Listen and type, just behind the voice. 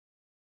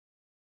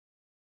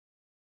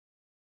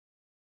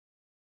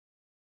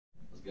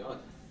going?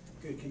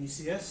 Good. Can you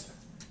see us?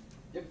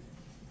 Yep.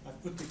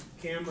 I've put the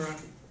camera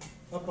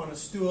up on a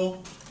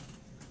stool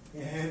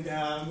and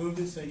moved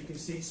it so you can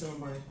see some of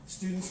my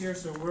students here.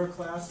 So we're a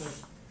class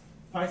of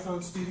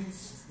Python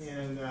students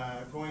and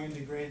going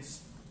into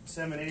grades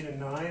 7, 8, and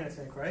 9, I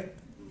think, right?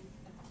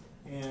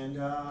 And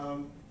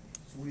so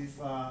we've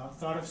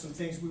thought of some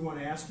things we want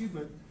to ask you,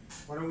 but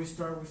why don't we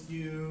start with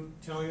you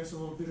telling us a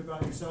little bit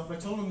about yourself. I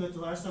told them that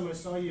the last time I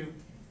saw you,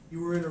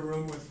 you were in a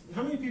room with,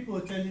 how many people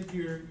attended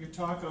your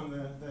talk on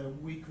the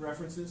weak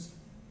references?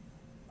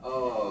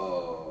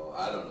 Oh,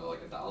 I don't know,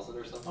 like 1,000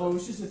 or something? Oh, it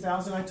was just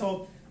 1,000? I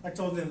told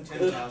them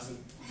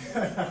 10,000.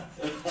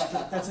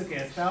 That's okay,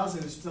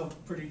 1,000 is still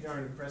pretty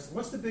darn impressive.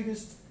 What's the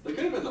biggest? There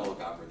could have been the whole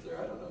conference there,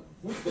 I don't know.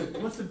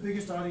 What's the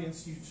biggest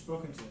audience you've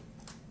spoken to?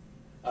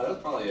 That was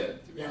probably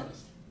it, to be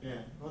honest.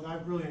 Yeah, well, I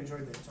really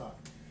enjoyed that talk.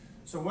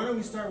 So why don't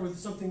we start with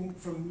something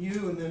from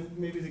you, and then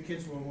maybe the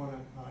kids will want to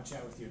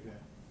chat with you a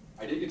bit.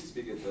 I did get to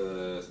speak at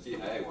the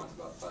CIA once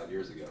about 5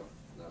 years ago,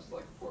 and that was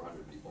like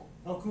 400 people.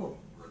 Oh, cool.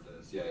 We're at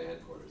the CIA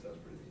headquarters, that was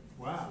pretty neat.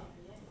 Wow.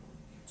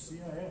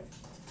 CIA.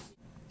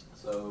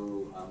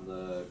 So I'm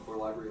the core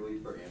library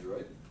lead for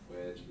Android,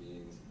 which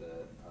means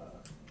that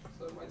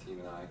so my team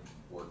and I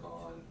work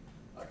on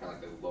kind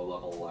of like the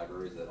low-level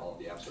libraries that all of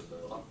the apps are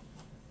built on.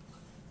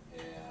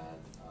 And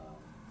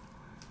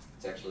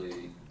it's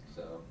actually,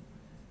 so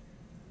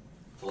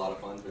it's a lot of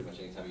fun. Pretty much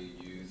anytime you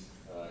use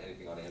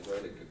anything on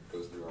Android, it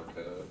goes through our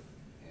code.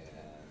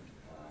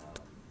 And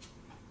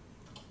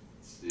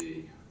let's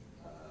see.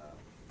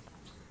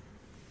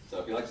 So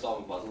if you like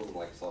solving puzzles and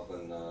like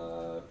solving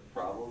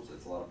problems,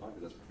 it's a lot of fun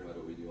because that's pretty much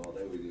what we do all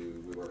day.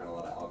 We work on a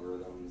lot of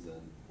algorithms,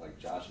 and like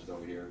Josh is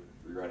over here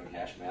rewriting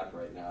hash map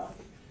right now.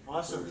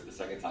 Awesome. For the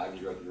second time,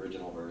 he wrote the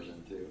original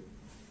version too.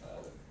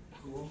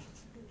 Cool.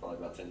 Probably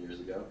about 10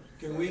 years ago.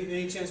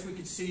 Any chance we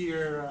could see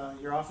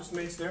your office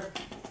mates there?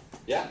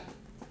 Yeah.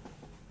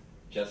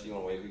 Jesse, you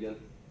want to wave again?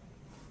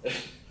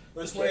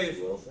 Let's wave.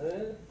 Jesse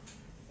Wilson.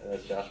 And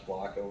that's Josh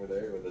Bloch over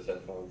there with his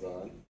headphones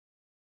on.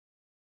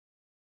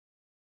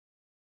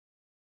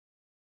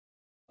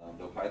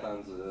 No,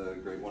 Python's a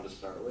great one to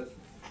start with.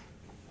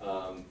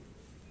 I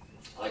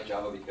like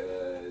Java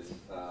because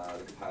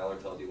the compiler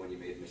tells you when you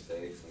made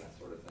mistakes and that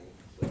sort of thing.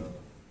 So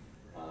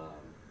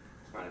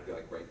trying to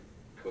like write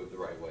code the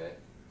right way.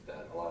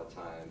 That a lot of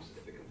times,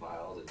 if it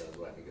compiles, it does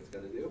what I think it's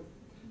going to do.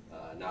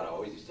 Not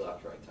always. You still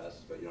have to write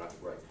tests, but you don't have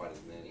to write quite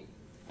as many.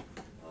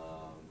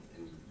 And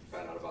you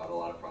find out about a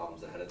lot of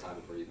problems ahead of time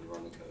before you even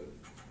run the code,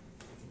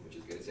 which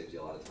is good. It saves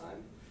you a lot of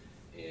time.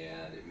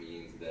 And it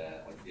means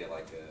that like if you have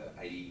like a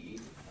IDE,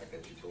 like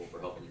that's your tool for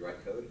helping you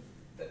write code,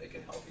 that it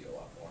can help you a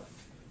lot more.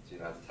 So you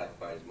don't have to type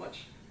quite as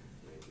much.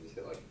 You can just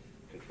hit like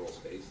control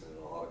space and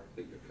it'll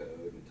auto-complete your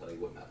code and tell you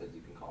what methods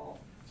you can call.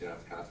 So you don't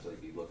have to constantly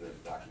be looking at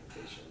the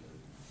documentation and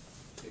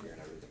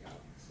figuring everything out.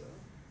 So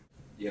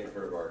you haven't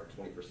heard of our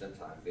 20%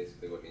 time.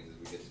 Basically what it means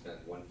is we get to spend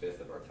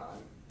 1/5 of our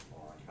time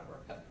on kind of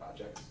our pet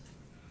projects.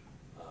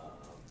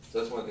 So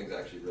that's one of the things I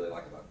actually really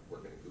like about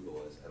working at Google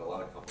is at a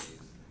lot of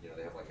companies, you know,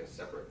 they have like a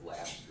separate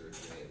labs group.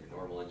 You know, you have your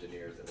normal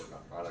engineers that work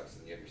on products,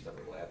 and you have your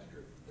separate labs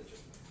group that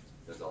just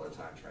spends all their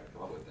time trying to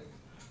come up with things.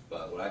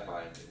 But what I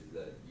find is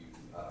that you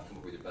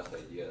come up with your best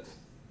ideas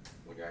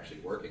when you're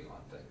actually working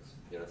on things.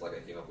 You know, it's like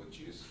I came up with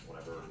Juice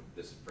whenever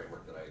this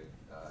framework that I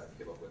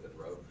came up with and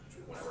wrote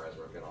whenever I was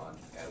working on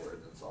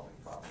AdWords and solving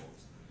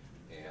problems.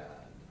 And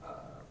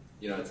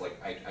you know, it's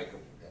like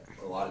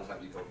a lot of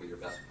times you come up with your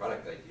best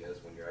product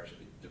ideas when you're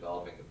actually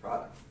developing the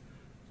product.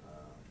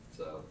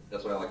 So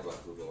that's what I like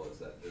about Google is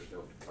that there's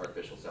no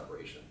artificial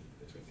separation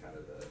between kind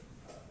of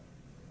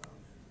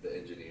the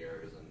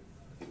engineers and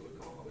the people who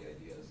come up with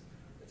ideas.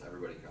 It's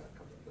everybody kind of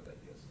comes up with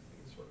ideas and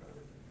gets to work on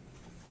everything.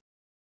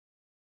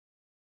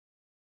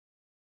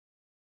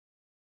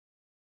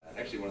 And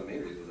actually, one of the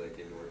main reasons I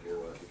came to work here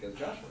was because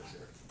Josh works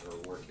here, or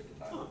worked at the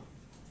time.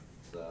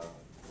 So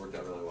it worked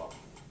out really well.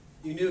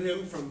 You knew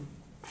him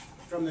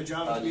from the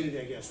Java community,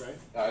 I guess, right?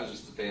 I was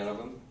just a fan of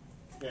him,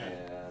 yeah.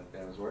 And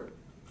fan of his work.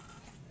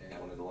 I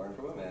wanted to learn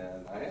from him,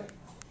 and I am.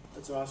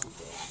 That's awesome.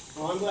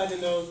 Well, I'm glad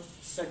to know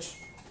such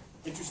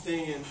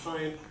interesting and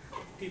fine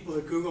people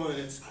at Google, and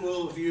it's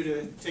cool of you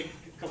to take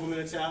a couple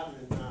minutes out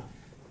and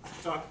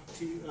talk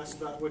to us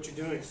about what you're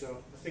doing.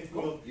 So I think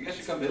you guys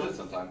should come visit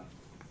sometime.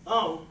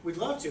 Oh, we'd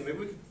love to. Maybe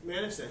we could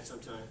manage that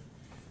sometime.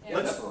 Yeah,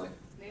 definitely.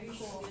 Maybe we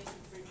should get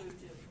some free food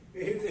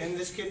too. And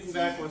this kid in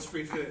back wants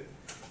free food.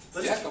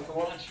 Let's come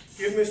for lunch.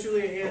 Give Mr.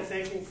 Lee a hand.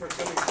 Thank him for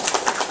coming.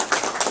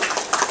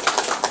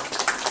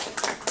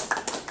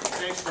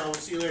 Thanks, Carl. We'll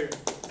see you later.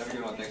 Have a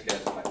good one. Thanks,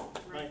 guys. Bye.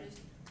 Bye.